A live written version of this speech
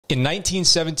In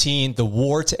 1917, the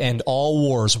war to end all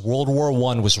wars, World War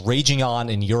I, was raging on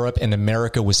in Europe, and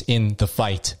America was in the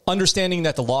fight. Understanding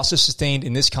that the losses sustained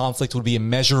in this conflict would be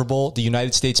immeasurable, the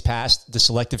United States passed the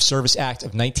Selective Service Act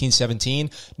of 1917,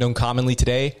 known commonly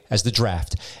today as the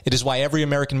draft. It is why every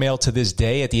American male to this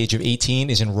day at the age of 18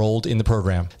 is enrolled in the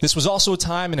program. This was also a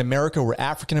time in America where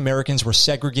African Americans were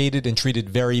segregated and treated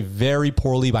very, very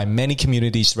poorly by many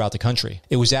communities throughout the country.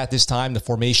 It was at this time the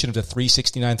formation of the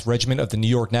 369th Regiment of the New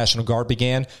York National Guard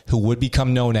began, who would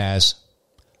become known as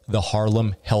the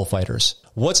Harlem Hellfighters.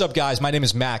 What's up, guys? My name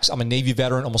is Max. I'm a Navy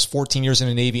veteran, almost 14 years in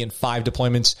the Navy and 5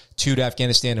 deployments, 2 to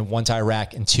Afghanistan and 1 to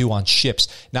Iraq and 2 on ships.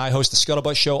 Now I host the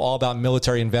ScuttleButt Show, all about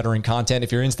military and veteran content.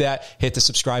 If you're into that, hit the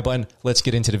subscribe button. Let's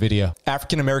get into the video.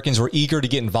 African Americans were eager to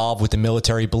get involved with the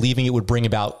military, believing it would bring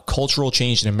about cultural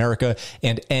change in America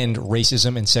and end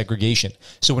racism and segregation.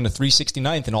 So when the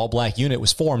 369th, an all-black unit,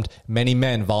 was formed, many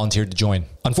men volunteered to join.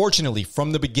 Unfortunately,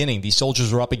 from the beginning, these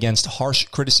soldiers were up against harsh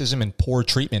criticism and poor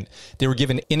treatment. They were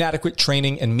given inadequate training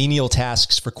and menial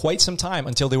tasks for quite some time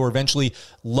until they were eventually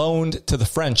loaned to the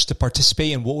French to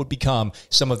participate in what would become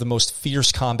some of the most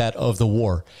fierce combat of the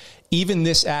war. Even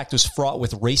this act was fraught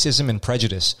with racism and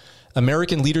prejudice.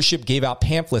 American leadership gave out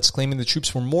pamphlets claiming the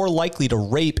troops were more likely to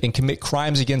rape and commit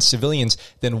crimes against civilians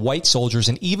than white soldiers,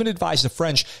 and even advised the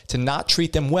French to not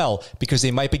treat them well because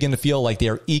they might begin to feel like they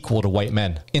are equal to white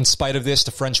men. In spite of this,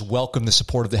 the French welcomed the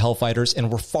support of the Hellfighters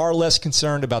and were far less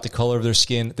concerned about the color of their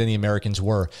skin than the Americans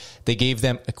were. They gave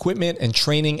them equipment and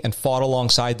training and fought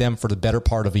alongside them for the better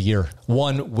part of a year.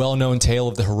 One well-known tale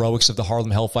of the heroics of the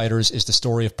Harlem Hellfighters is the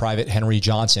story of Private Henry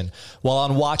Johnson. While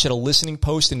on watch at a listening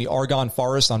post in the Argonne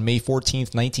Forest on May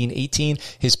 14th, 1918,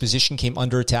 his position came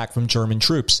under attack from German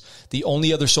troops. The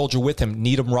only other soldier with him,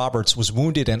 Needham Roberts, was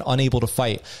wounded and unable to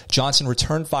fight. Johnson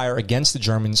returned fire against the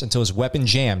Germans until his weapon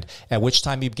jammed, at which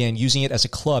time he began using it as a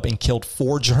club and killed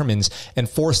 4 Germans and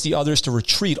forced the others to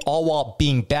retreat, all while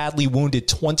being badly wounded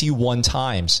 21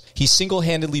 times. He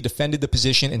single-handedly defended the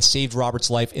position and saved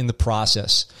Roberts' life in the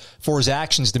process. For his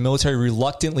actions, the military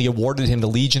reluctantly awarded him the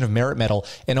Legion of Merit Medal,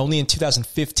 and only in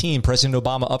 2015, President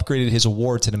Obama upgraded his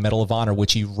award to the Medal of Honor,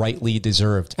 which he rightly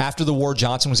deserved. After the war,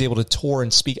 Johnson was able to tour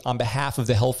and speak on behalf of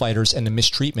the Hellfighters and the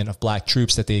mistreatment of black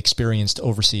troops that they experienced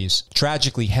overseas.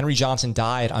 Tragically, Henry Johnson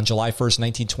died on July 1st,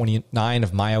 1929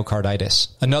 of myocarditis.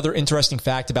 Another interesting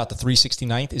fact about the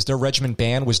 369th is their regiment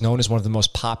band was known as one of the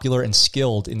most popular and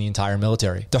skilled in the entire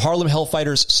military. The Harlem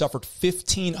Hellfighters suffered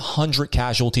 1,500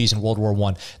 casualties in World War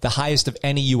I, the highest of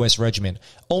any U.S. regiment,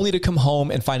 only to come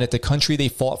home and find that the country they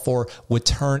fought for would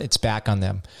turn its back on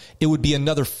them. It would be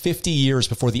another 50 years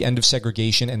before the end of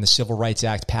segregation and the Civil Rights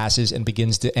Act passes and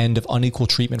begins the end of unequal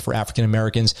treatment for African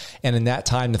Americans. And in that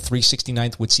time, the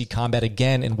 369th would see combat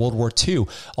again in World War II.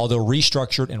 Although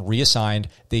restructured and reassigned,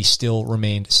 they still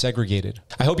remained segregated.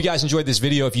 I hope you guys enjoyed this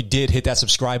video. If you did, hit that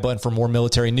subscribe button for more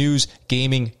military news,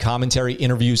 gaming, commentary,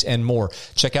 interviews, and more.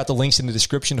 Check out the links in the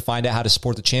description to find out how to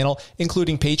support the channel,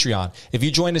 including Patreon. If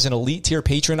you join as an elite tier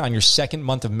patron on your second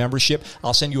month of membership,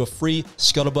 I'll send you a free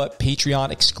ScuttleButt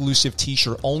Patreon exclusive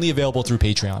t-shirt only available through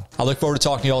Patreon. I look forward to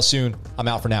talking to you all soon. I'm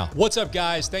out for now. What's up,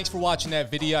 guys? Thanks for watching that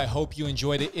video. I hope you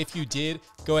enjoyed it. If you did,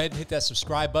 go ahead and hit that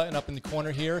subscribe button up in the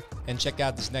corner here and check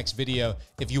out this next video.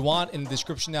 If you want, in the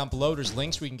description down below, there's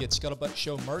links where you can get ScuttleButt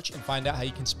Show merch and find out how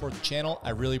you can support the channel.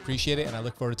 I really appreciate it, and I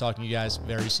look forward to talking to you guys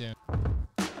very soon.